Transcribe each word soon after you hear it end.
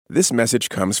This message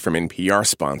comes from NPR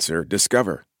sponsor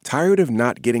Discover. Tired of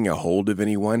not getting a hold of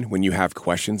anyone when you have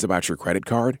questions about your credit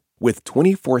card? With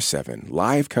 24/7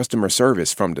 live customer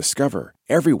service from Discover,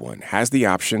 everyone has the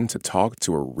option to talk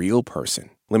to a real person.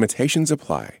 Limitations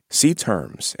apply. See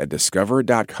terms at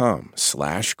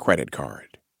discover.com/creditcard.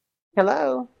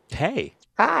 Hello. Hey.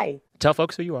 Hi. Tell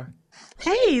folks who you are.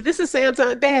 Hey, this is Sam's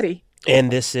Aunt Betty.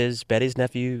 And this is Betty's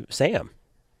nephew, Sam.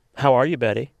 How are you,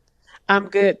 Betty? I'm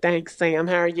good, thanks, Sam.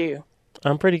 How are you?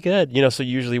 I'm pretty good. So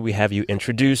usually we have you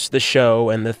introduce the show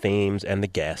and the themes and the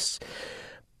guests.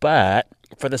 But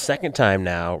for the second time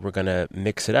now, we're going to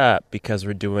mix it up because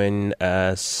we're doing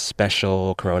a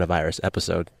special coronavirus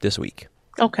episode this week.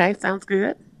 Okay, sounds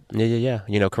good. Yeah.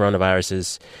 Coronavirus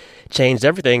has changed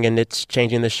everything, and it's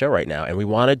changing this show right now. And we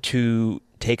wanted to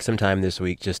take some time this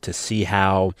week just to see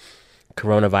how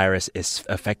coronavirus is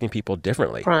affecting people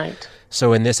differently. Right.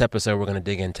 So in this episode, we're going to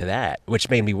dig into that, which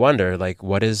made me wonder,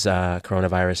 what has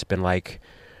coronavirus been like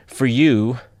for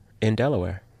you in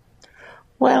Delaware?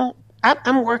 Well,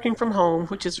 I'm working from home,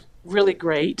 which is really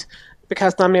great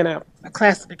because I'm in a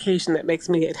classification that makes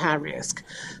me at high risk.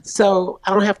 So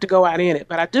I don't have to go out in it,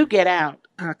 but I do get out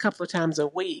a couple of times a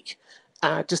week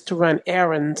just to run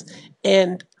errands.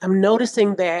 And I'm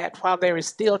noticing that while there is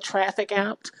still traffic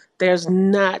out, there's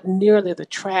not nearly the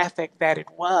traffic that it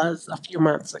was a few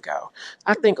months ago.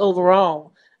 I think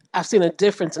overall, I've seen a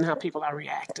difference in how people are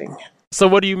reacting. So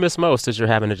what do you miss most as you're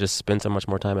having to just spend so much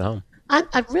more time at home?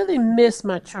 I really miss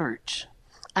my church.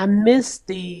 I miss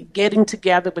the getting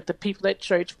together with the people at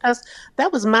church because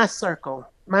that was my circle,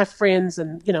 my friends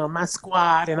and, my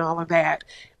squad and all of that.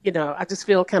 I just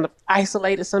feel kind of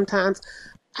isolated sometimes.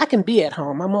 I can be at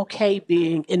home. I'm okay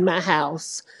being in my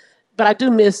house, but I do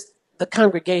miss the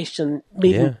congregation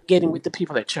meeting, getting with the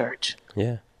people at church.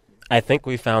 Yeah. I think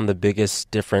we found the biggest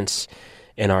difference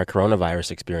in our coronavirus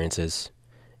experiences.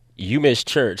 You miss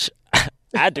church.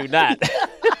 I do not.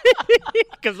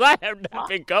 Because I have not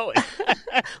been going.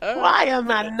 Why am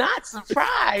I not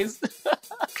surprised?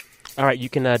 All right, you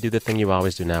can do the thing you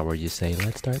always do now where you say,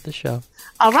 let's start the show.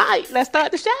 All right, let's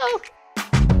start the show.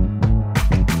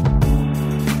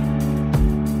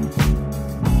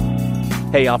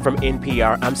 Hey, y'all, from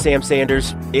NPR, I'm Sam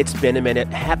Sanders. It's been a minute.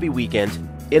 Happy weekend.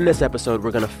 In this episode,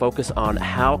 we're going to focus on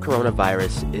how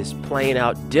coronavirus is playing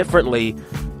out differently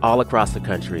all across the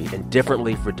country and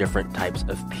differently for different types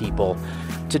of people.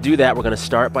 To do that, we're going to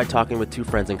start by talking with two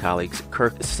friends and colleagues,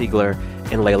 Kirk Siegler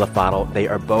and Layla Fadel. They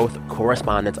are both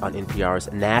correspondents on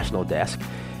NPR's national desk.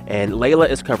 And Layla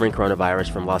is covering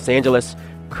coronavirus from Los Angeles.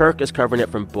 Kirk is covering it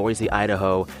from Boise,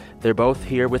 Idaho. They're both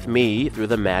here with me through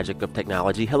the magic of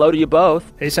technology. Hello to you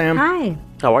both. Hey, Sam. Hi.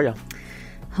 How are you?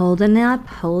 Holding up.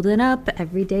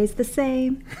 Every day's the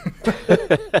same.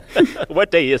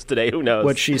 What day is today? Who knows?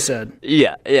 What she said.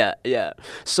 Yeah.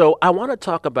 So I want to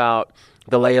talk about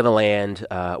the lay of the land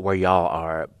where y'all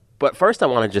are. But first, I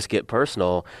want to just get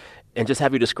personal and just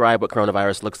have you describe what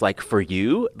coronavirus looks like for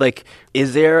you.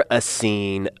 Is there a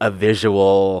scene, a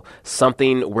visual,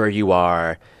 something where you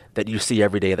are that you see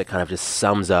every day that kind of just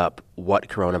sums up what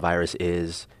coronavirus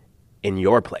is in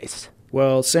your place?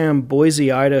 Well, Sam, Boise,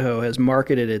 Idaho has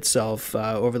marketed itself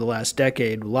over the last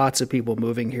decade. Lots of people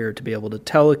moving here to be able to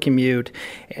telecommute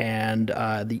and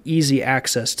the easy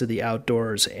access to the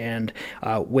outdoors. And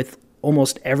with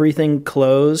almost everything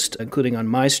closed, including on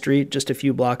my street, just a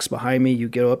few blocks behind me, you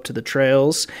go up to the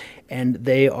trails, and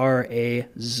they are a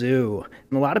zoo.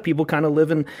 And a lot of people kind of live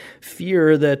in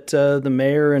fear that the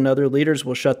mayor and other leaders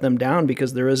will shut them down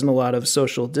because there isn't a lot of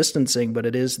social distancing, but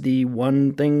it is the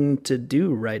one thing to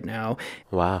do right now.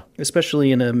 Wow.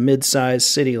 Especially in a mid-sized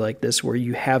city like this where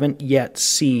you haven't yet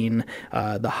seen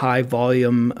the high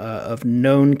volume of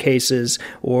known cases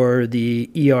or the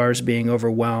ERs being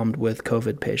overwhelmed with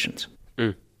COVID patients.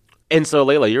 Mm. And so,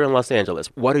 Layla, you're in Los Angeles.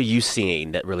 What are you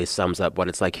seeing that really sums up what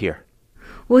it's like here?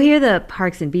 Well, here the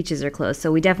parks and beaches are closed, so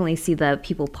we definitely see the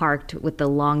people parked with the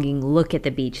longing look at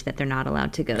the beach that they're not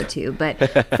allowed to go to. But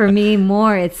for me,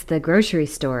 more it's the grocery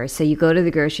store. So you go to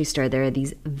the grocery store, there are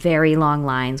these very long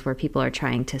lines where people are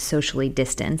trying to socially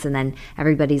distance, and then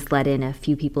everybody's let in a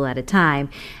few people at a time.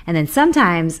 And then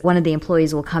sometimes one of the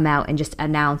employees will come out and just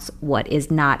announce what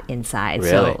is not inside.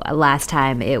 Really? So last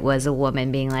time it was a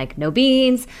woman being like, no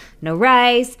beans, no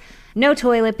rice, no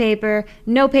toilet paper,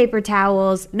 no paper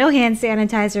towels, no hand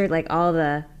sanitizer, like all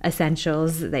the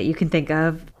essentials that you can think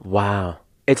of. Wow.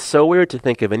 It's so weird to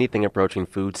think of anything approaching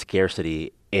food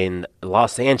scarcity in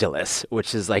Los Angeles,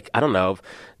 which is like, I don't know,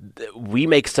 we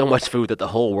make so much food that the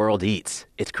whole world eats.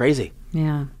 It's crazy.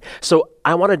 Yeah. So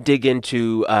I want to dig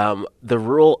into the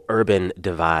rural-urban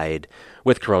divide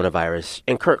with coronavirus.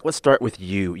 And Kirk, let's start with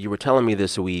you. You were telling me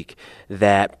this week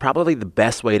that probably the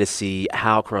best way to see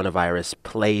how coronavirus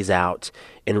plays out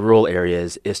in rural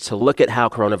areas is to look at how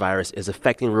coronavirus is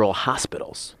affecting rural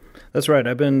hospitals. That's right.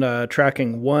 I've been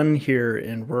tracking one here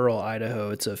in rural Idaho.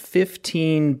 It's a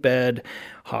 15-bed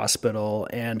hospital,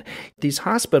 and these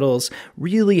hospitals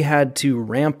really had to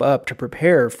ramp up to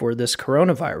prepare for this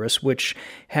coronavirus, which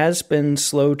has been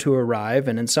slow to arrive,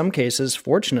 and in some cases,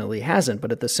 fortunately, hasn't.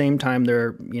 But at the same time,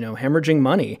 they're hemorrhaging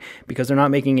money because they're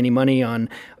not making any money on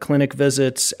clinic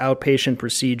visits, outpatient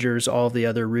procedures, all of the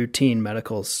other routine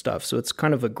medical stuff. So it's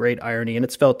kind of a great irony, and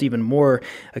it's felt even more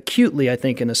acutely, I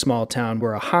think, in a small town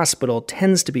where a hospital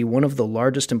tends to be one of the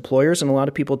largest employers, and a lot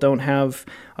of people don't have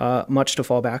much to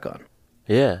fall back on.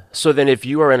 Yeah. So then if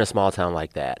you are in a small town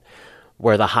like that,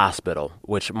 where the hospital,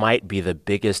 which might be the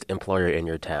biggest employer in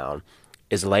your town,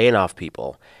 is laying off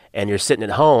people, and you're sitting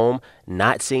at home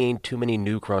not seeing too many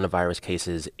new coronavirus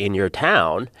cases in your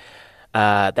town,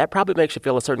 that probably makes you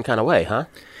feel a certain kind of way, huh?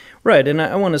 Right, and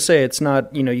I want to say it's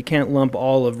not, you can't lump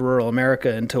all of rural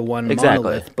America into one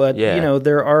monolith, but,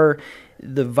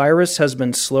 the virus has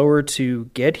been slower to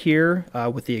get here,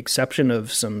 with the exception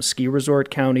of some ski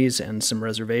resort counties and some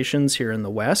reservations here in the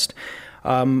West.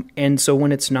 And so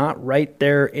when it's not right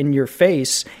there in your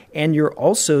face, and you're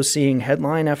also seeing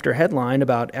headline after headline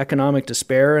about economic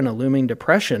despair and a looming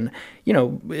depression,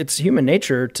 it's human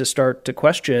nature to start to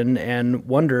question and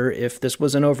wonder if this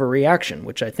was an overreaction,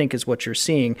 which I think is what you're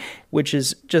seeing, which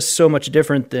is just so much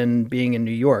different than being in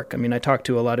New York. I mean, I talked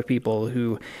to a lot of people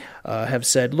who have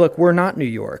said, look, we're not New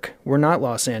York. We're not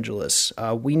Los Angeles.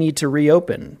 We need to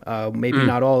reopen, maybe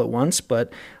not all at once,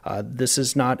 but this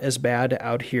is not as bad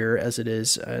out here as it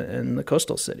is in the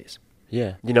coastal cities.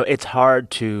 Yeah. It's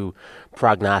hard to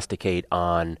prognosticate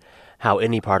on how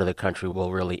any part of the country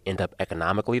will really end up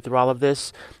economically through all of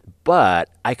this, but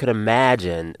I could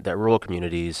imagine that rural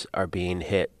communities are being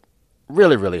hit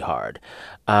really, really hard.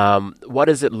 What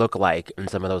does it look like in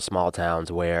some of those small towns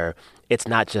where it's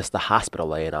not just the hospital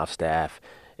laying off staff,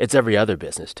 it's every other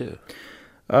business too?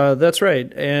 That's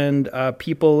right. And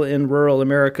people in rural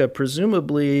America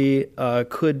presumably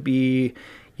could be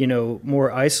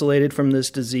more isolated from this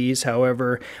disease.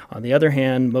 However, on the other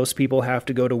hand, most people have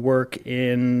to go to work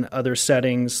in other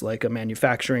settings like a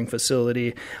manufacturing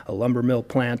facility, a lumber mill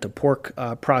plant, a pork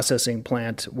processing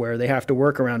plant, where they have to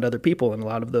work around other people. And a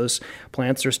lot of those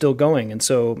plants are still going. And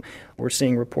so we're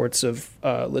seeing reports of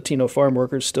Latino farm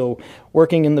workers still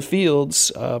working in the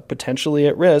fields, potentially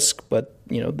at risk, but,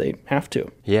 they have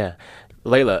to. Yeah.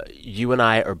 Layla, you and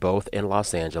I are both in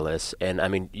Los Angeles, and I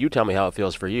mean, you tell me how it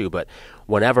feels for you, but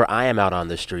whenever I am out on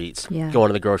the streets, going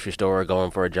to the grocery store, going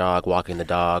for a jog, walking the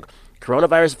dog,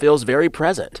 coronavirus feels very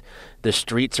present. The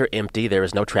streets are empty. There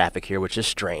is no traffic here, which is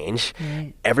strange.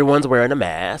 Right. Everyone's wearing a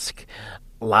mask.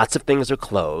 Lots of things are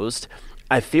closed.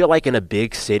 I feel like in a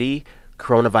big city,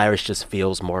 coronavirus just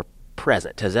feels more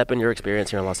present. Has that been your experience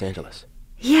here in Los Angeles?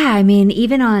 Yeah, I mean,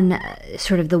 even on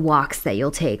sort of the walks that you'll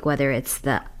take, whether it's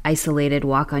the isolated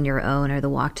walk on your own or the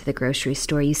walk to the grocery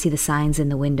store, you see the signs in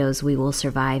the windows, "We will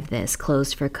survive this,"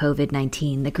 closed for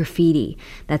COVID-19, the graffiti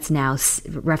that's now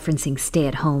referencing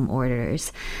stay-at-home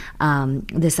orders,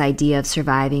 this idea of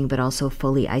surviving but also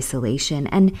fully isolation.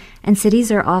 And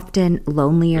cities are often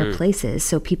lonelier places,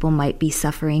 so people might be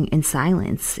suffering in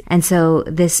silence. And so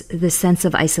this sense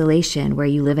of isolation where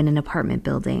you live in an apartment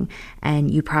building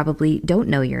and you probably don't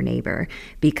know your neighbor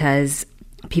because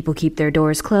people keep their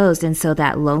doors closed, and so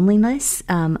that loneliness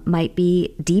might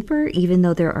be deeper even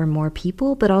though there are more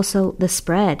people, but also the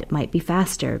spread might be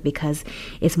faster because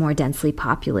it's more densely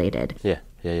populated.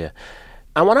 Yeah.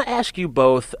 I want to ask you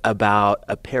both about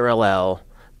a parallel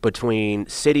between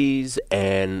cities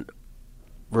and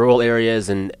rural areas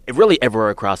and really everywhere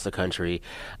across the country.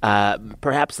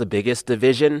 Perhaps the biggest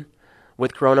division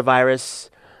with coronavirus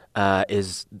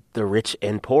is the rich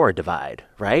and poor divide,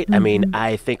 right? Mm-hmm. I mean,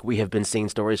 I think we have been seeing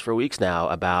stories for weeks now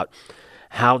about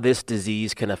how this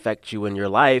disease can affect you in your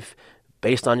life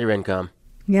based on your income.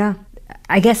 Yeah.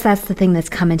 I guess that's the thing that's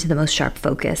come into the most sharp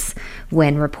focus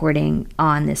when reporting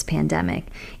on this pandemic.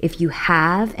 If you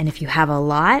have a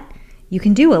lot, you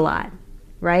can do a lot,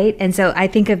 right? And so I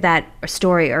think of that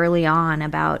story early on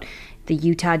about the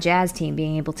Utah Jazz team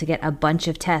being able to get a bunch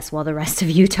of tests while the rest of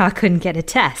Utah couldn't get a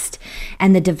test.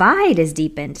 And the divide is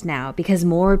deepened now because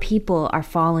more people are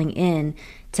falling in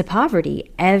to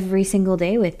poverty every single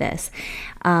day with this.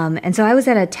 And so I was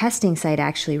at a testing site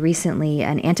actually recently,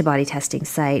 an antibody testing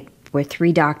site, where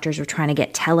 3 doctors were trying to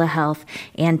get telehealth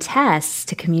and tests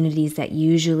to communities that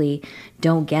usually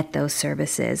don't get those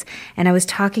services. And I was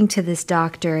talking to this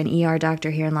doctor, an ER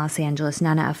doctor here in Los Angeles,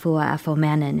 Nana Afua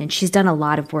Afomanen, and she's done a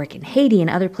lot of work in Haiti and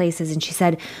other places, and she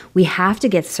said, we have to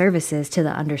get services to the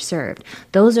underserved.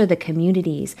 Those are the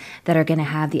communities that are going to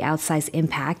have the outsized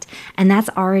impact, and that's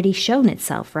already shown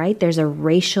itself, right? There's a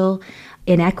racial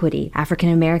inequity. African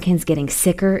Americans getting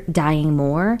sicker, dying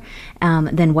more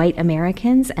than white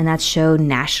Americans, and that's shown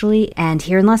nationally. And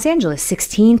here in Los Angeles,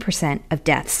 16% of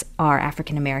deaths are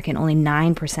African American. Only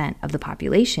 9% of the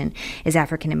population is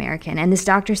African American. And this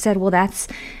doctor said, well, that's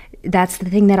the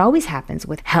thing that always happens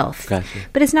with health. Gotcha.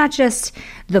 But it's not just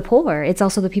the poor, it's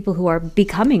also the people who are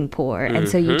becoming poor. And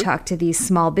so you talk to these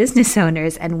small business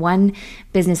owners, and one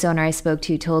business owner I spoke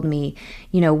to told me,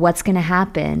 what's going to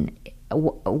happen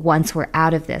once we're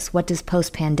out of this? What does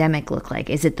post-pandemic look like?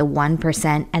 Is it the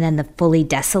 1% and then the fully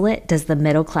desolate? Does the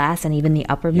middle class and even the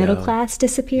upper middle class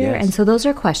disappear? Yes. And so those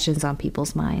are questions on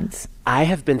people's minds. I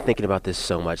have been thinking about this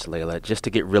so much, Layla, just to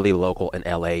get really local in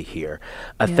LA here.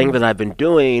 A thing that I've been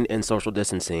doing in social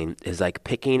distancing is like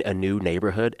picking a new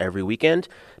neighborhood every weekend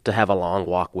to have a long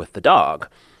walk with the dog.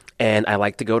 And I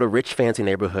like to go to rich, fancy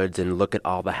neighborhoods and look at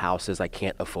all the houses I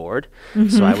can't afford.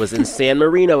 So I was in San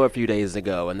Marino a few days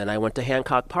ago, and then I went to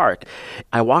Hancock Park.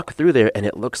 I walk through there, and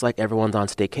it looks like everyone's on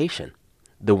staycation.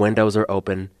 The windows are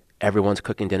open. Everyone's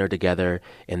cooking dinner together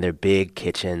in their big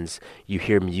kitchens. You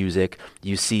hear music.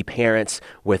 You see parents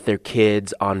with their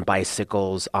kids on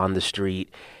bicycles on the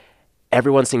street.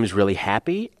 Everyone seems really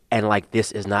happy, and like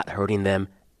this is not hurting them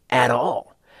at all.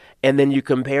 And then you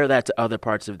compare that to other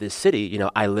parts of this city.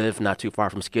 I live not too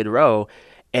far from Skid Row,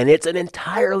 and it's an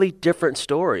entirely different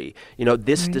story.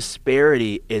 This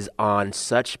disparity is on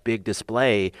such big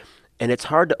display, and it's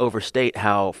hard to overstate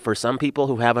how, for some people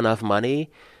who have enough money,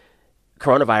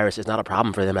 coronavirus is not a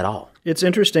problem for them at all. It's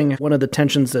interesting. One of the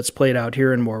tensions that's played out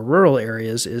here in more rural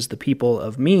areas is the people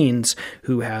of means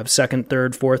who have second,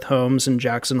 third, fourth homes in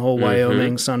Jackson Hole,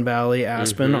 Wyoming, Sun Valley,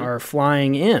 Aspen, are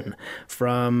flying in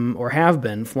from, or have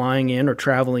been flying in or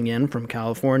traveling in from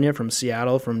California, from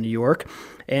Seattle, from New York.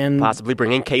 And possibly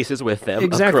bringing cases with them of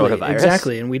coronavirus.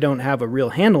 Exactly, and we don't have a real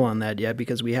handle on that yet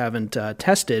because we haven't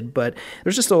tested, but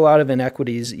there's just a lot of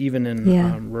inequities even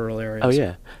in rural areas. Oh,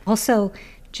 yeah. Also,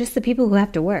 just the people who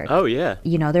have to work. Oh, yeah.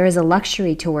 There is a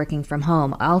luxury to working from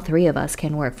home. All 3 of us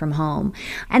can work from home.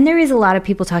 And there is a lot of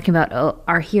people talking about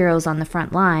our heroes on the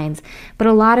front lines, but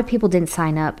a lot of people didn't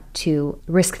sign up to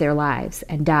risk their lives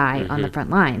and die on the front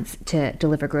lines to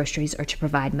deliver groceries or to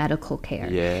provide medical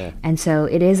care. Yeah. And so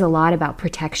it is a lot about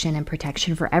protection and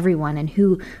protection for everyone and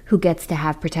who gets to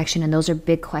have protection. And those are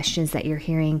big questions that you're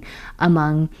hearing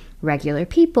among regular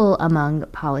people, among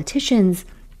politicians.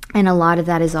 And a lot of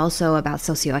that is also about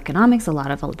socioeconomics. A lot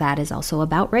of that is also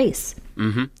about race.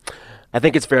 I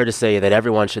think it's fair to say that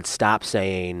everyone should stop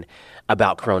saying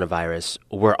about coronavirus,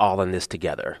 we're all in this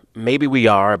together. Maybe we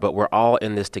are, but we're all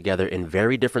in this together in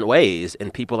very different ways,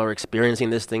 and people are experiencing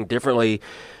this thing differently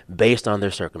based on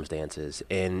their circumstances.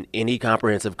 And any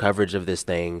comprehensive coverage of this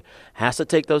thing has to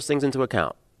take those things into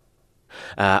account.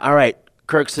 All right,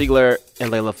 Kirk Siegler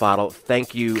and Layla Fadel,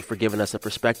 thank you for giving us a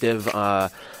perspective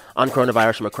on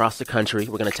coronavirus from across the country.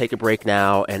 We're going to take a break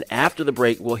now, and after the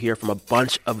break, we'll hear from a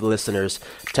bunch of listeners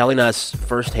telling us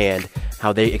firsthand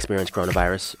how they experience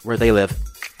coronavirus, where they live.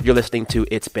 You're listening to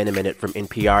It's Been a Minute from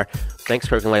NPR. Thanks,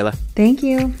 Kirk and Layla. Thank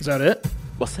you. Is that it?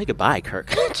 Well, say goodbye, Kirk.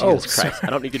 Jesus Christ. I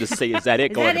don't need you to say, is that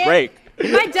it, going to it? break?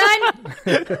 Am I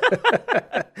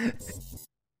done?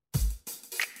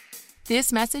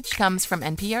 This message comes from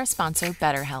NPR sponsor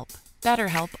BetterHelp.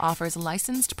 BetterHelp offers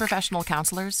licensed professional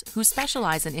counselors who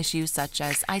specialize in issues such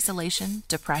as isolation,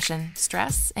 depression,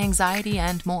 stress, anxiety,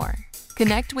 and more.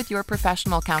 Connect with your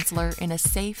professional counselor in a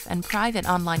safe and private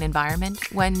online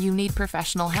environment when you need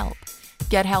professional help.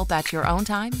 Get help at your own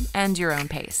time and your own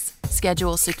pace.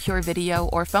 Schedule secure video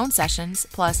or phone sessions,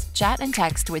 plus chat and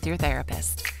text with your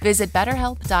therapist. Visit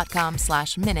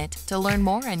betterhelp.com/minute to learn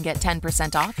more and get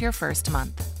 10% off your first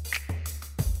month.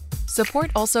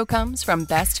 Support also comes from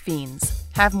Best Fiends.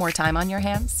 Have more time on your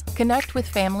hands? Connect with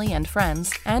family and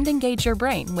friends and engage your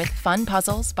brain with fun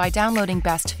puzzles by downloading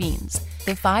Best Fiends,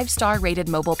 the 5-star rated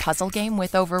mobile puzzle game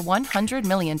with over 100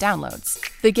 million downloads.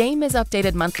 The game is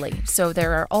updated monthly, so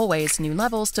there are always new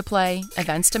levels to play,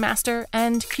 events to master,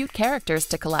 and cute characters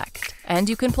to collect. And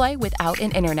you can play without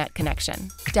an internet connection.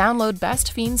 Download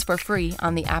Best Fiends for free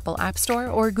on the Apple App Store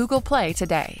or Google Play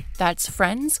today. That's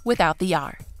friends without the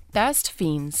R. Best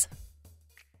Fiends.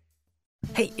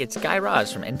 Hey, it's Guy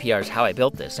Raz from NPR's How I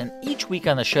Built This, and each week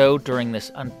on the show during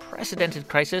this unprecedented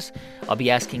crisis, I'll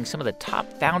be asking some of the top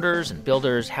founders and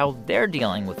builders how they're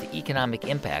dealing with the economic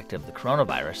impact of the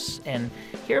coronavirus and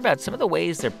hear about some of the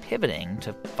ways they're pivoting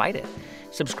to fight it.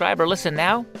 Subscribe or listen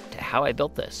now to How I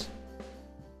Built This.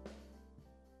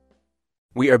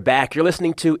 We are back. You're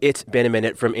listening to It's Been a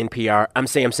Minute from NPR. I'm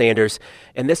Sam Sanders.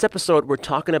 In this episode, we're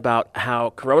talking about how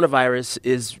coronavirus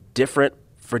is different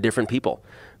for different people,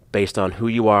 based on who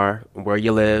you are, where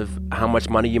you live, how much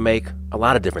money you make, a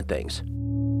lot of different things.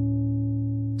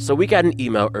 So we got an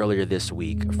email earlier this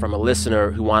week from a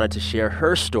listener who wanted to share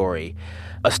her story,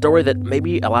 a story that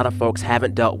maybe a lot of folks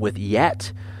haven't dealt with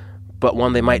yet, but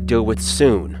one they might deal with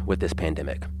soon with this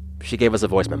pandemic. She gave us a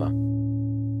voice memo.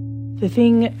 The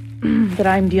thing that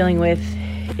I'm dealing with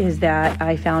is that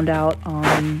I found out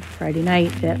on Friday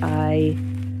night that I,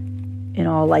 in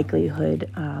all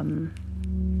likelihood,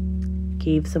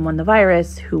 gave someone the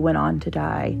virus who went on to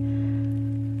die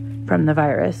from the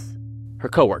virus. Her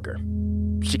coworker.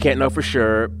 She can't know for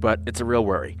sure, but it's a real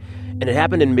worry. And it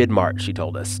happened in mid-March, she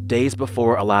told us, days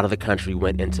before a lot of the country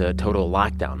went into total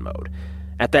lockdown mode.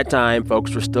 At that time,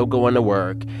 folks were still going to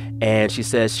work, and she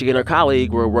says she and her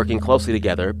colleague were working closely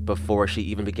together before she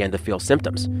even began to feel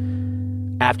symptoms.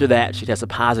 After that, she tested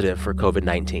positive for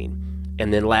COVID-19.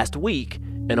 And then last week,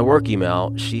 in a work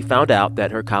email, she found out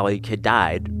that her colleague had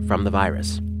died from the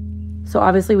virus. So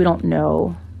obviously we don't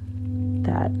know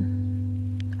that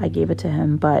I gave it to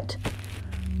him, but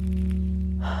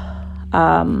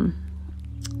and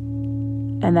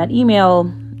that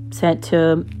email sent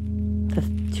to the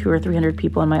 200 or 300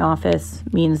 people in my office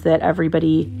means that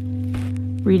everybody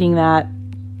reading that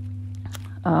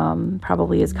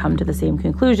probably has come to the same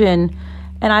conclusion.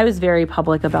 And I was very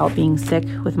public about being sick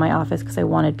with my office because I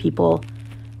wanted people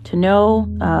to know.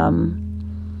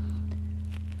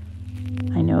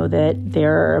 I know that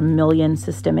there are a million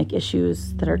systemic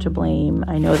issues that are to blame.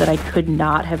 I know that I could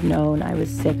not have known I was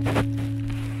sick.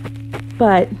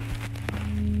 But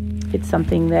it's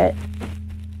something that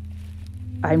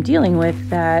I'm dealing with,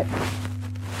 that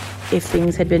if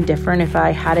things had been different, if I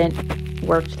hadn't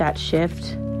worked that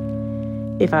shift,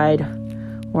 if I'd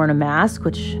worn a mask,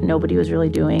 which nobody was really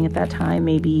doing at that time,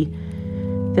 maybe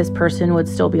this person would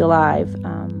still be alive.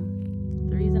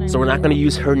 So we're not going to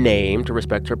use her name to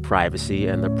respect her privacy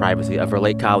and the privacy of her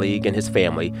late colleague and his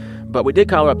family, but we did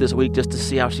call her up this week just to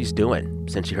see how she's doing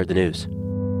since she heard the news.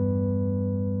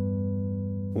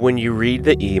 When you read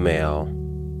the email,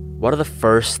 what are the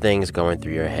first things going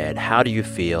through your head? How do you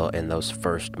feel in those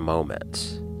first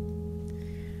moments?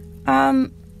 I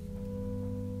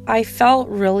felt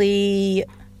really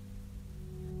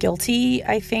guilty,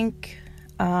 I think.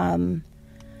 I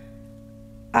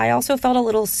also felt a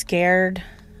little scared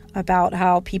about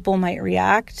how people might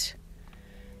react.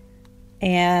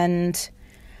 And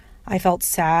I felt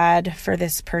sad for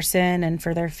this person and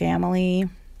for their family.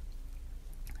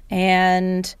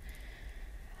 And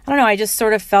I don't know, I just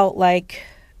sort of felt like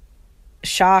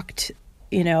shocked,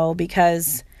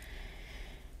 because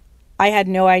I had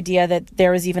no idea that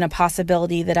there was even a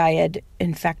possibility that I had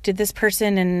infected this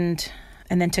person. And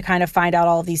then to kind of find out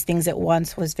all of these things at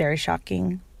once was very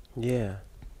shocking. Yeah.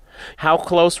 How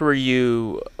close were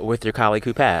you with your colleague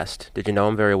who passed? Did you know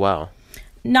him very well?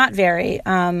 Not very.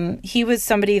 He was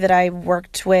somebody that I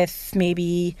worked with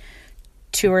maybe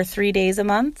 2 or 3 days a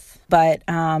month, but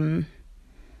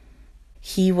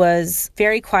he was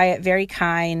very quiet, very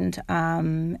kind,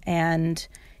 and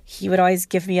he would always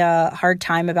give me a hard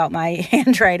time about my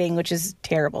handwriting, which is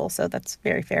terrible, so that's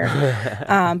very fair.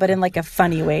 But in like a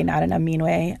funny way, not in a mean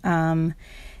way.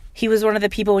 He was one of the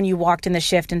people when you walked in the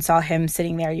shift and saw him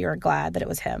sitting there, you were glad that it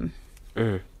was him.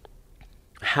 Mm.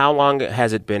 How long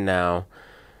has it been now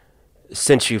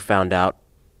since you found out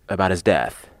about his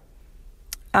death?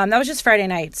 That was just Friday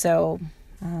night, so...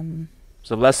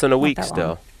 so less than a week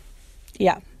still.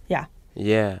 Yeah.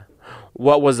 Yeah.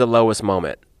 What was the lowest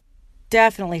moment?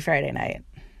 Definitely Friday night.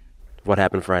 What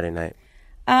happened Friday night?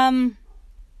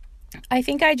 I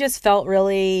think I just felt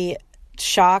really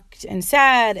shocked and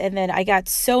sad, and then I got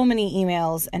so many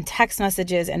emails and text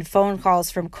messages and phone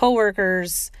calls from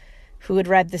coworkers who had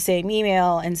read the same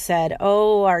email and said,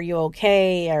 "Oh, are you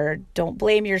okay?" or "Don't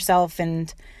blame yourself."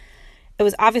 And it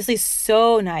was obviously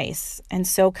so nice and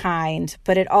so kind,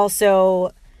 but it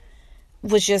also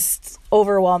was just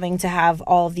overwhelming to have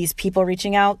all of these people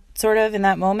reaching out sort of in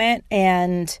that moment.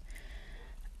 And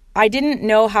I didn't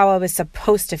know how I was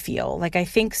supposed to feel. Like, I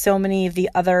think so many of the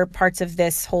other parts of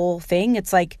this whole thing,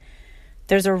 it's like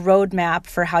there's a roadmap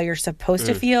for how you're supposed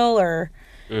to feel,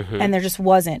 and there just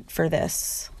wasn't for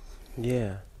this.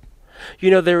 Yeah.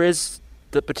 You know, there is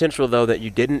the potential, though, that you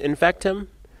didn't infect him?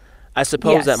 I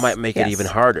suppose that might make it even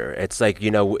harder. It's like,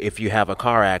 if you have a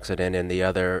car accident and the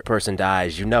other person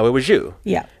dies, it was you.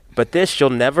 Yeah. But this, you'll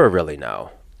never really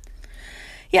know.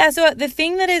 Yeah, so the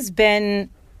thing that has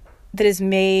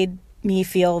made me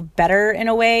feel better in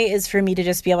a way is for me to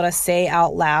just be able to say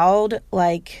out loud,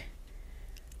 like,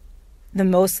 the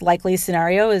most likely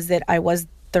scenario is that I was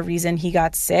the reason he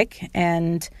got sick,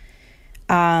 and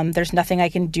there's nothing I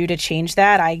can do to change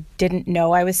that. I didn't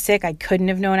know I was sick. I couldn't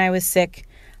have known I was sick.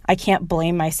 I can't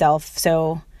blame myself.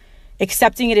 So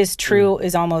accepting it as true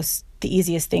is almost the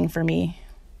easiest thing for me.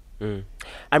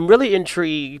 I'm really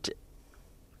intrigued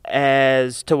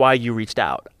as to why you reached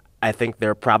out. I think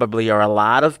there probably are a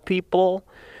lot of people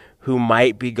who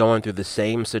might be going through the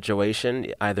same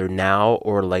situation either now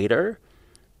or later.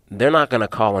 They're not going to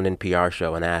call an NPR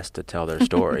show and ask to tell their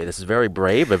story. This is very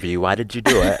brave of you. Why did you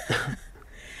do it?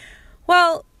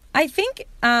 Well, I think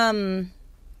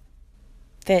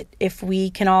that if we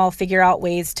can all figure out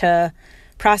ways to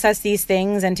process these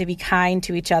things and to be kind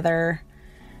to each other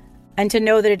and to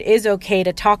know that it is okay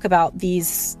to talk about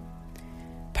these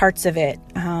parts of it,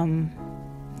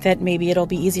 that maybe it'll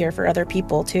be easier for other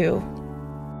people too.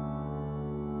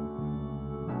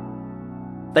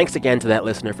 Thanks again to that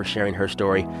listener for sharing her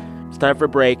story. It's time for a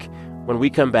break. When we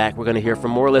come back, we're going to hear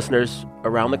from more listeners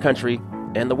around the country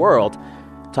and the world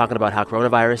talking about how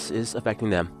coronavirus is affecting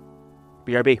them.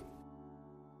 BRB.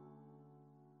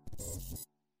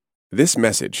 This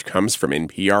message comes from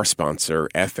NPR sponsor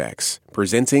FX,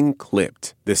 presenting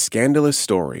Clipped, the scandalous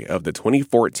story of the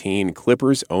 2014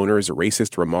 Clippers owner's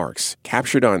racist remarks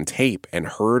captured on tape and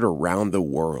heard around the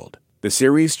world. The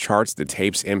series charts the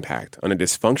tape's impact on a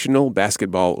dysfunctional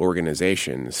basketball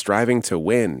organization striving to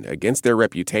win against their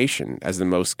reputation as the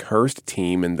most cursed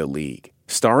team in the league.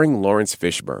 Starring Lawrence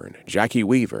Fishburne, Jackie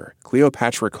Weaver,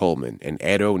 Cleopatra Coleman, and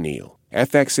Ed O'Neill.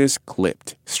 FX's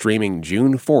Clipped, streaming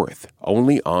June 4th,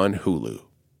 only on Hulu.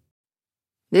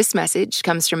 This message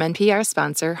comes from NPR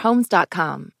sponsor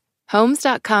Homes.com.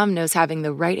 Homes.com knows having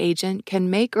the right agent can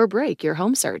make or break your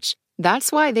home search.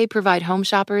 That's why they provide home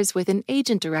shoppers with an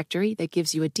agent directory that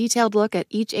gives you a detailed look at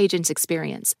each agent's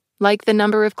experience, like the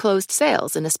number of closed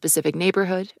sales in a specific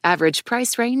neighborhood, average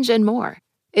price range, and more.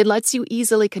 It lets you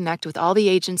easily connect with all the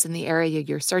agents in the area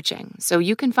you're searching, so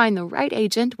you can find the right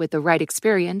agent with the right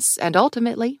experience and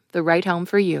ultimately the right home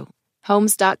for you.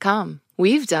 Homes.com.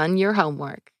 We've done your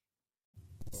homework.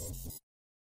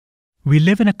 We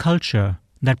live in a culture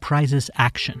that prizes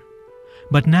action.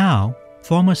 But now,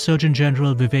 former Surgeon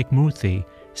General Vivek Murthy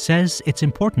says it's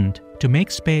important to make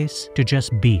space to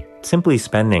just be. Simply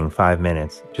spending 5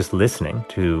 minutes just listening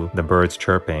to the birds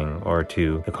chirping or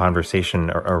to the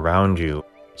conversation around you.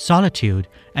 Solitude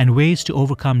and ways to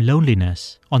overcome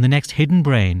loneliness on the next Hidden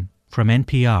Brain from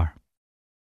NPR.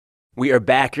 We are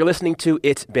back. You're listening to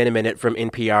It's Been a Minute from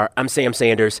NPR. I'm Sam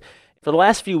Sanders. For the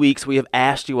last few weeks, we have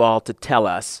asked you all to tell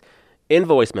us in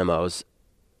voice memos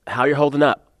how you're holding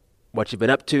up, what you've been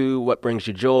up to, what brings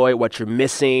you joy, what you're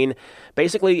missing,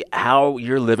 basically how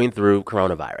you're living through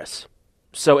coronavirus.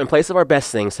 So in place of our Best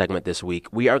Things segment this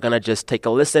week, we are going to just take a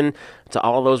listen to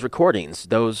all those recordings,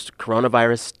 those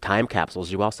coronavirus time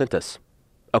capsules you all sent us.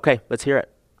 Okay, let's hear it.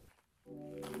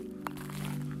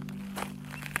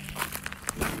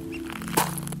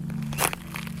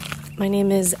 My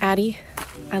name is Addie.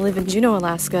 I live in Juneau,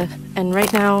 Alaska, and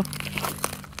right now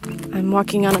I'm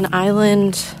walking on an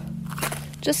island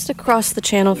just across the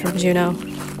channel from Juneau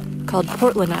called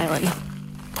Portland Island.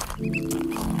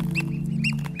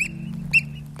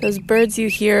 Those birds you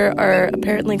hear are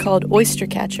apparently called oyster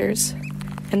catchers,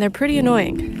 and they're pretty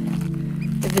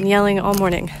annoying. They've been yelling all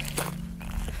morning.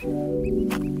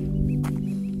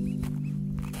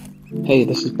 Hey,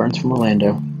 this is Burns from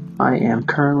Orlando. I am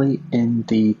currently in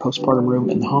the postpartum room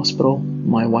in the hospital.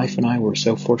 My wife and I were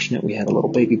so fortunate we had a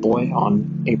little baby boy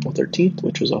on April 13th,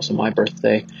 which was also my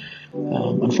birthday.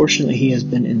 Unfortunately, he has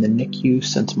been in the NICU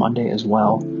since Monday as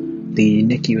well. The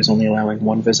NICU is only allowing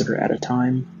one visitor at a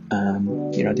time.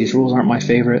 These rules aren't my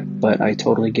favorite, but I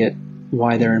totally get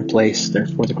why they're in place. They're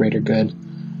for the greater good.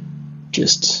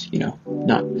 Just,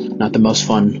 not the most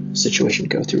fun situation to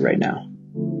go through right now.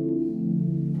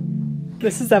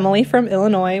 This is Emily from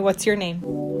Illinois. What's your name?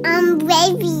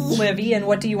 Livy. Livy, and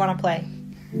what do you want to play?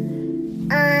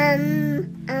 Hide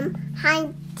and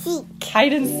seek.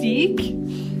 Hide and seek?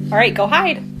 All right, go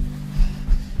hide.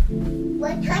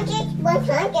 100,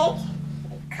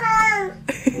 come.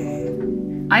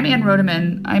 I'm Ann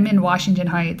Rodeman. I'm in Washington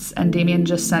Heights, and Damien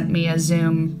just sent me a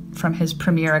Zoom from his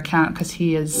Premier account because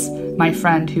he is my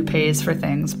friend who pays for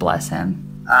things. Bless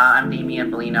him. I'm Damien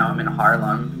Bellino. I'm in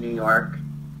Harlem, New York.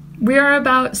 We are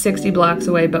about 60 blocks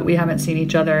away, but we haven't seen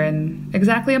each other in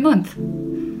exactly a month.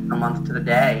 A month to the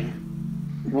day.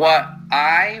 What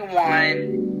I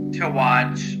want to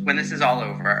watch when this is all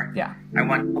over. Yeah. I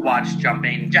want to watch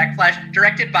Jumping Jack Flash,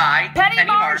 directed by Penny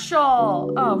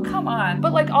Marshall. Oh, come on.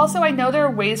 But also I know there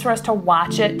are ways for us to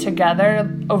watch it together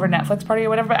over Netflix party or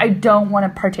whatever, but I don't want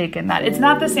to partake in that. It's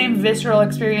not the same visceral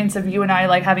experience of you and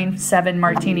I having 7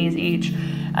 martinis each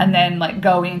and then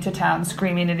going to town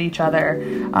screaming at each other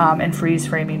and freeze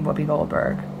framing Whoopi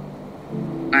Goldberg.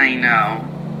 I know.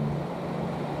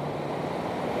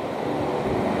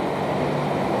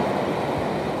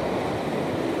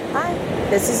 Hi,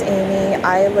 this is Amy.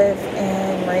 I live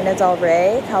in Marina del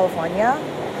Rey, California.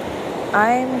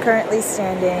 I'm currently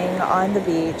standing on the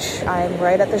beach. I'm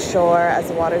right at the shore as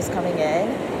the water's coming in.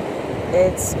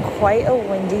 It's quite a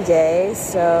windy day,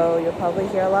 so you'll probably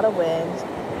hear a lot of wind,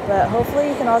 but hopefully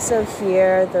you can also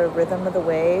hear the rhythm of the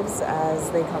waves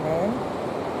as they come in.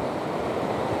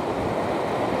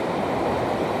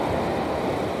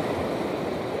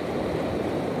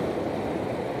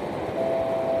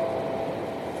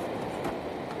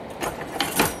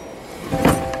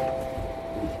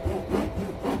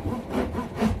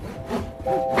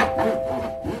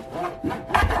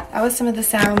 That was some of the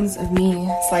sounds of me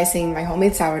slicing my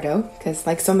homemade sourdough, because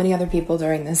like so many other people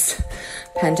during this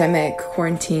pandemic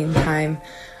quarantine time,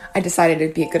 I decided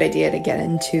it'd be a good idea to get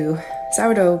into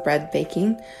sourdough bread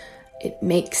baking. It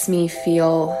makes me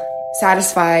feel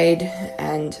satisfied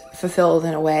and fulfilled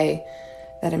in a way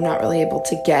that I'm not really able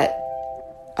to get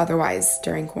otherwise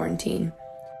during quarantine.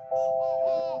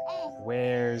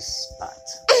 Where's Spot?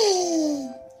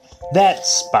 That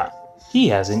Spot. He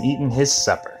hasn't eaten his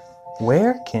supper.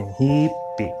 Where can he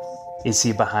be? Is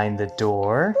he behind the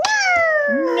door?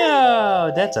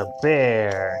 No, that's a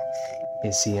bear.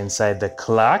 Is he inside the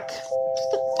clock?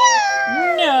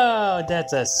 No,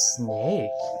 that's a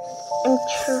snake. I'm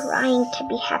trying to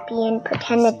be happy and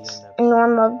pretend it's a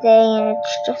normal day and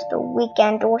it's just a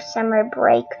weekend or summer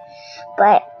break,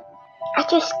 but I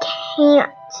just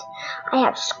can't. I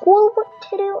have schoolwork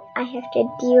to do. I have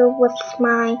to deal with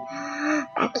my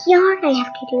backyard. I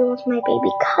have to deal with my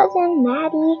baby cousin,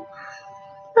 Maddie.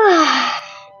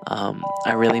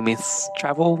 I really miss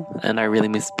travel, and I really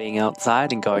miss being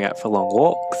outside and going out for long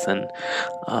walks and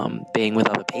being with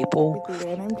other people.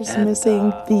 And I'm just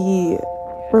missing the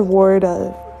reward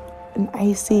of an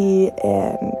icy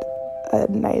and a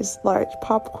nice large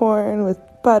popcorn with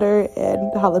butter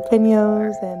and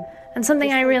jalapenos. And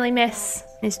something I really miss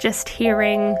is just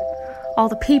hearing all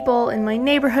the people in my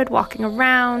neighborhood walking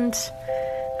around,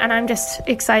 and I'm just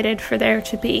excited for there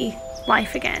to be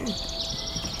life again.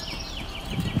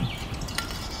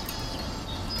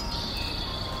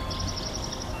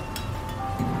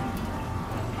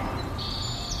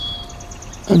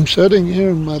 I'm sitting here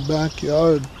in my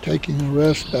backyard taking a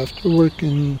rest after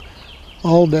working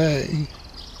all day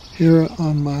here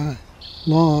on my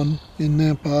lawn in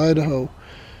Nampa, Idaho.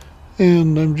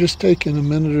 And I'm just taking a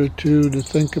minute or two to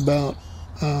think about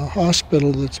a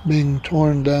hospital that's being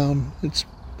torn down. It's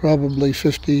probably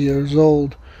 50 years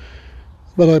old.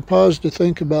 But I paused to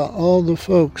think about all the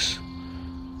folks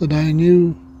that I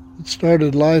knew that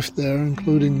started life there,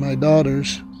 including my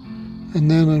daughters. And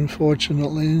then,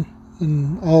 unfortunately,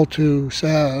 and all too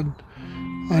sad,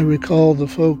 I recall the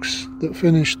folks that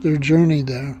finished their journey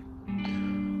there.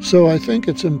 So I think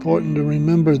it's important to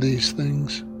remember these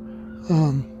things.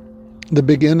 The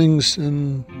beginnings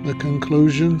and the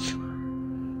conclusions.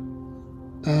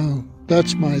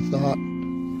 That's my thought.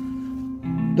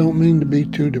 Don't mean to be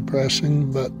too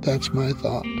depressing, but that's my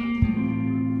thought.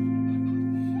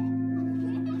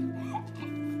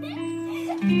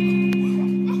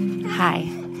 Hi,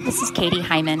 this is Katie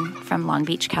Hyman from Long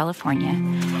Beach, California.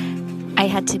 I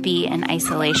had to be in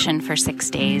isolation for 6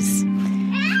 days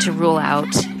to rule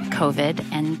out COVID,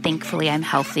 and thankfully I'm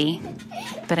healthy.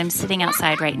 But I'm sitting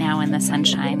outside right now in the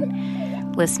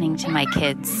sunshine, listening to my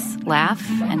kids laugh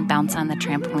and bounce on the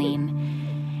trampoline,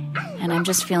 and I'm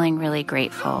just feeling really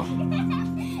grateful.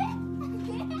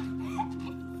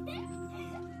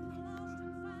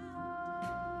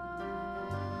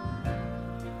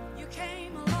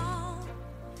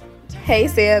 Hey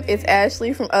Sam, it's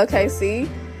Ashley from OKC,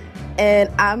 and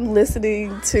I'm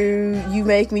listening to You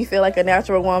Make Me Feel Like a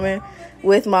Natural Woman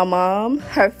with my mom,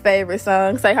 her favorite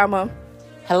song. Say hi, Mom.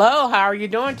 Hello, how are you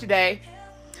doing today?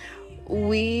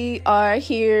 We are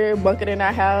here bunkered in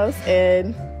our house,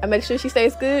 and I make sure she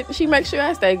stays good. She makes sure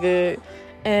I stay good.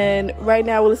 And right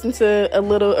now we're listening to a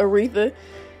little Aretha.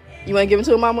 You want to give it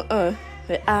to her, Mama?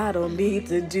 I don't need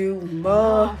to do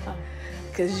more,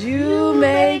 'cause 'cause you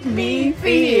make me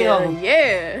feel.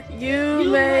 Yeah, you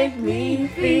make me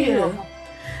feel.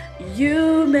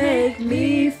 You make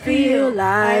me feel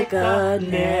like a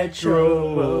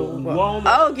natural woman.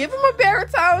 Oh, give him a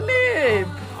baritone then.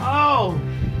 Oh,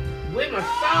 with my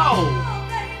soul.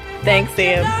 Thanks,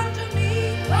 Sam.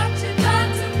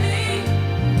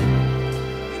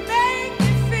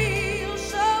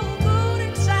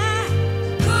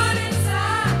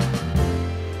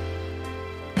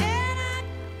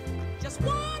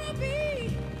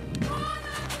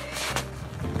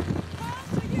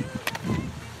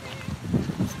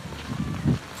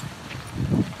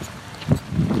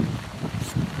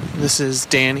 This is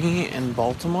Danny in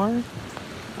Baltimore.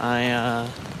 I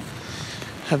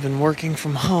have been working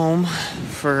from home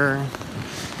for,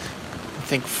 I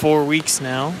think, 4 weeks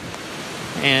now.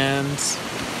 And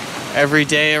every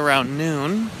day around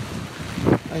noon,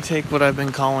 I take what I've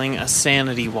been calling a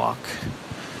sanity walk.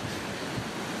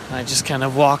 I just kind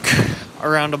of walk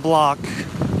around a block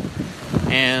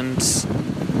and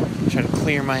try to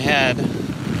clear my head.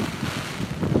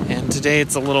 And today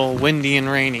it's a little windy and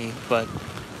rainy, but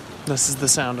this is the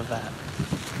sound of that.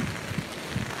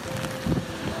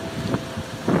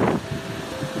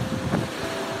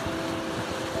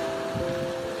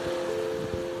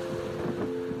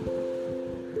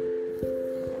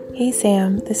 Hey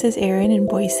Sam, this is Erin in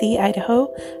Boise,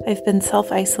 Idaho. I've been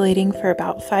self-isolating for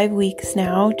about 5 weeks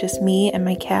now, just me and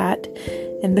my cat,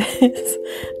 and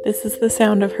this is the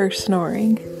sound of her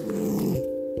snoring.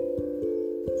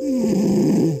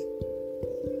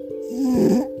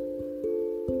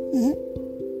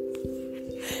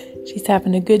 She's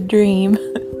having a good dream.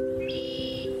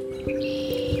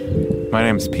 My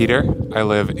name's Peter. I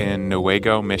live in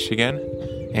Newaygo, Michigan,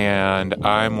 and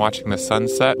I'm watching the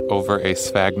sunset over a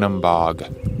sphagnum bog.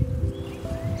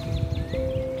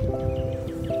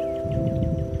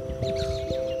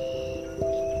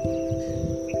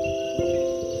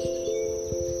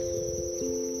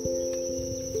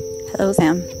 Hello,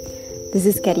 Sam. This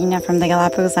is Karina from the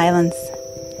Galapagos Islands.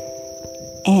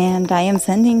 And I am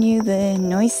sending you the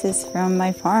noises from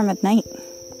my farm at night.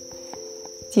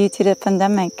 Due to the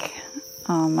pandemic,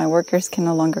 my workers can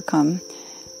no longer come.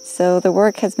 So the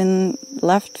work has been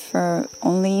left for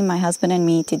only my husband and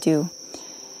me to do.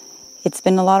 It's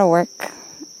been a lot of work,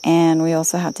 and we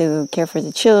also have to care for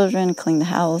the children, clean the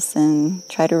house, and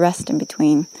try to rest in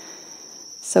between.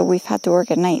 So we've had to work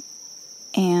at night.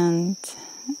 And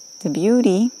the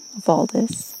beauty of all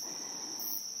this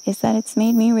is that it's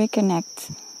made me reconnect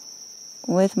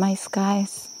with my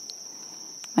skies,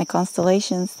 my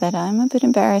constellations that I'm a bit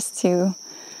embarrassed to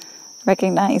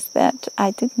recognize that I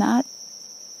did not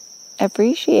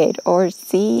appreciate or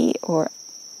see or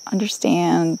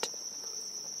understand.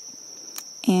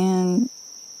 And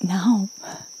now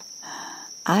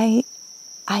I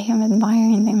am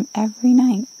admiring them every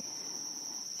night.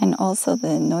 And also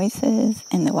the noises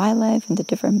and the wildlife and the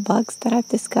different bugs that I've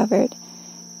discovered.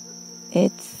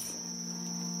 It's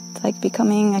like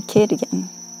becoming a kid again.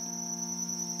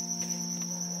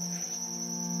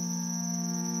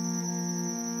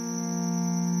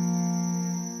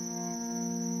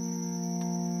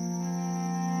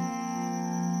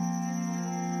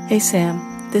 Hey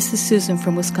Sam, this is Susan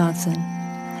from Wisconsin.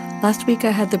 Last week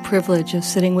I had the privilege of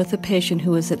sitting with a patient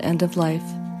who was at end of life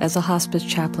as a hospice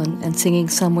chaplain and singing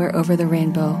Somewhere Over the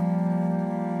Rainbow.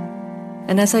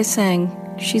 And as I sang,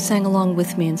 she sang along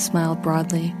with me and smiled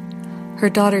broadly. Her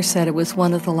daughter said it was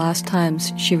one of the last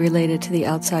times she related to the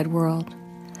outside world.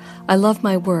 I love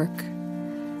my work,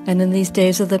 and in these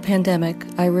days of the pandemic,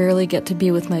 I rarely get to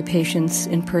be with my patients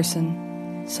in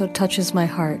person, so it touches my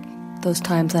heart, those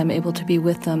times I'm able to be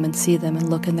with them and see them and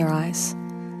look in their eyes.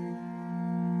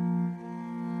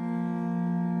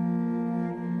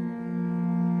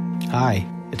 Hi,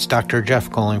 it's Dr.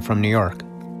 Jeff calling from New York.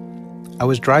 I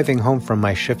was driving home from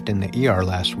my shift in the ER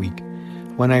last week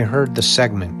when I heard the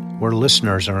segment where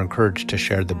listeners are encouraged to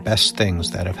share the best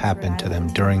things that have happened to them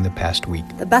during the past week.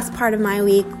 The best part of my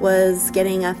week was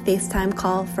getting a FaceTime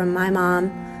call from my mom,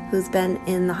 who's been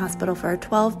in the hospital for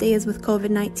 12 days with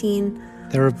COVID-19.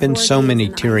 There have been so many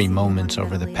teary moments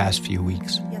over the past few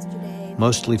weeks,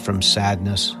 mostly from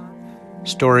sadness,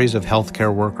 stories of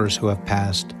healthcare workers who have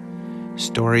passed,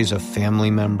 stories of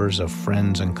family members, of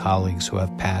friends and colleagues who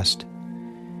have passed.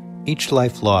 Each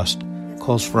life lost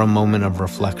calls for a moment of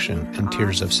reflection and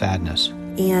tears of sadness.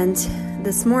 And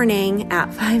this morning at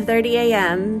 5:30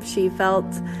 a.m., she felt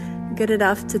good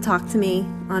enough to talk to me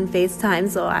on FaceTime,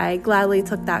 so I gladly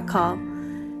took that call.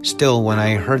 Still, when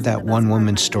I heard that one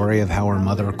woman's story of how her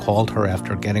mother called her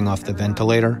after getting off the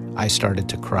ventilator, I started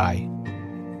to cry.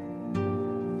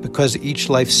 because each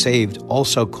life saved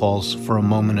also calls for a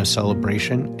moment of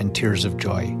celebration and tears of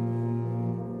joy.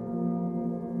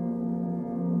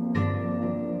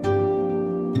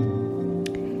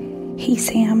 Hey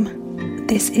Sam,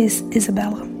 this is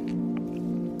Isabella.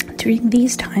 During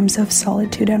these times of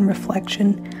solitude and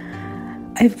reflection,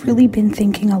 I've really been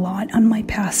thinking a lot on my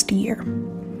past year.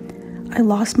 I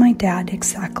lost my dad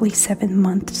exactly 7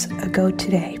 months ago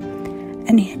today,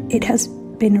 and it has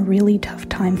been a really tough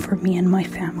time for me and my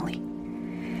family.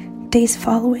 Days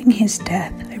following his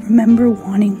death, I remember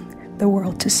wanting the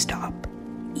world to stop,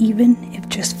 even if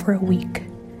just for a week.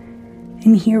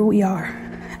 And here we are,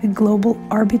 a global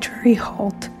arbitrary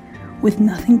halt with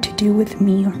nothing to do with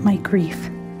me or my grief.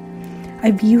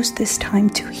 I've used this time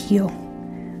to heal,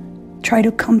 try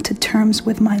to come to terms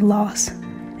with my loss,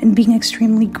 and being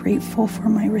extremely grateful for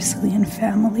my resilient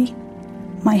family,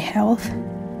 my health,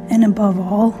 and above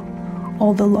all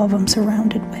the love I'm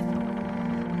surrounded with.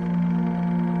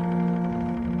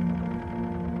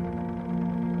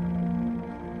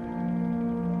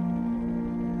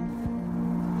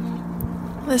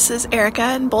 This is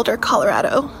Erica in Boulder,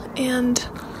 Colorado, and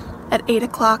at 8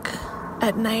 o'clock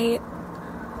at night,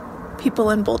 people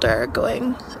in Boulder are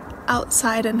going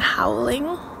outside and howling,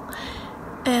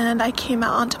 and I came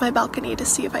out onto my balcony to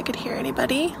see if I could hear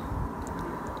anybody.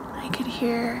 I could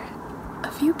hear a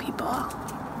few people.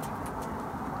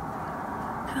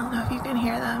 I don't know if you can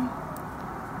hear them.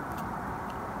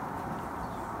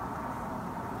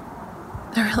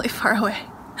 They're really far away,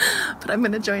 but I'm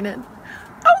gonna join in.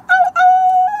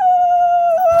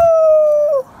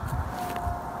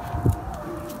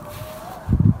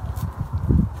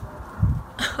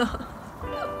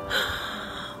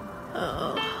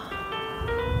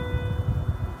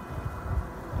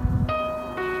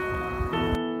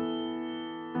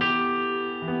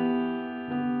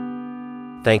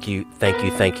 Thank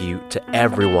you to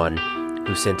everyone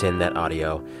who sent in that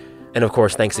audio. And of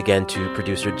course, thanks again to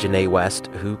producer Janae West,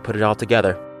 who put it all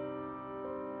together.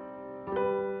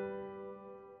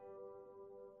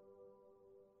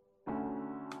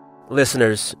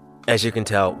 Listeners, as you can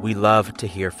tell, we love to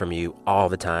hear from you all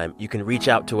the time. You can reach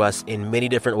out to us in many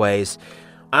different ways.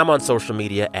 I'm on social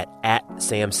media at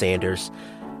Sam Sanders,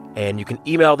 and you can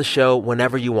email the show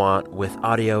whenever you want with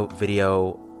audio,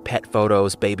 video, pet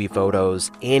photos, baby photos,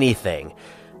 anything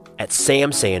at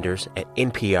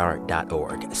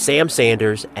samsanders@npr.org.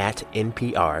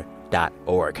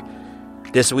 samsanders@npr.org.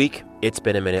 This week, It's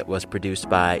Been a Minute was produced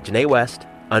by Janae West,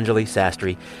 Anjali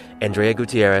Sastry, Andrea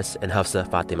Gutierrez, and Hafsa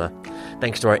Fatima.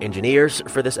 Thanks to our engineers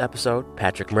for this episode,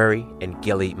 Patrick Murray and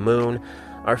Gilly Moon.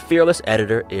 Our fearless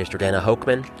editor is Jordana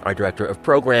Hochman. Our director of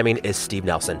programming is Steve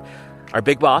Nelson. Our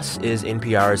big boss is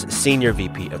NPR's Senior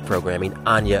VP of Programming,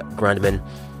 Anya Grundman.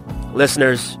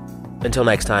 Listeners, until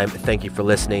next time, thank you for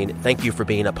listening. Thank you for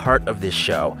being a part of this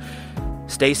show.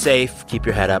 Stay safe. Keep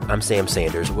your head up. I'm Sam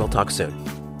Sanders. We'll talk soon.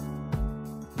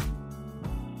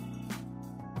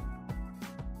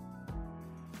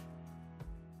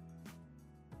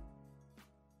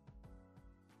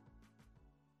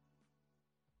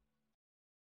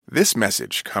 This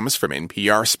message comes from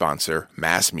NPR sponsor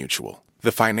MassMutual.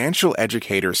 The Financial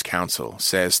Educators Council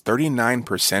says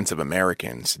 39% of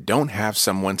Americans don't have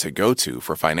someone to go to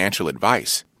for financial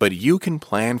advice, but you can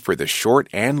plan for the short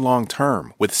and long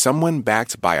term with someone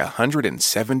backed by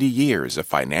 170 years of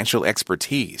financial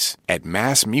expertise at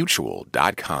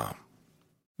MassMutual.com.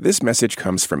 This message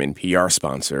comes from NPR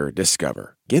sponsor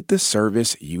Discover. Get the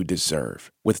service you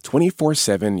deserve. With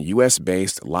 24/7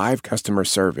 U.S.-based live customer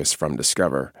service from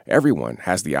Discover, everyone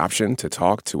has the option to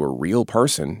talk to a real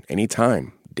person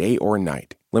anytime, day or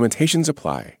night. Limitations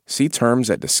apply. See terms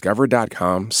at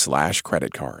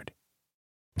discover.com/creditcard.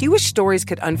 Do you wish stories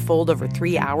could unfold over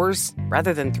 3 hours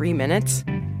rather than 3 minutes?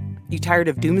 You tired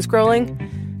of doom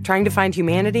scrolling? Trying to find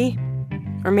humanity?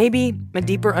 Or maybe a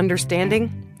deeper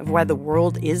understanding of why the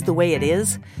world is the way it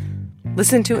is?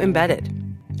 Listen to Embedded,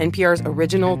 NPR's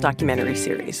original documentary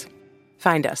series.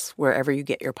 Find us wherever you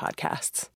get your podcasts.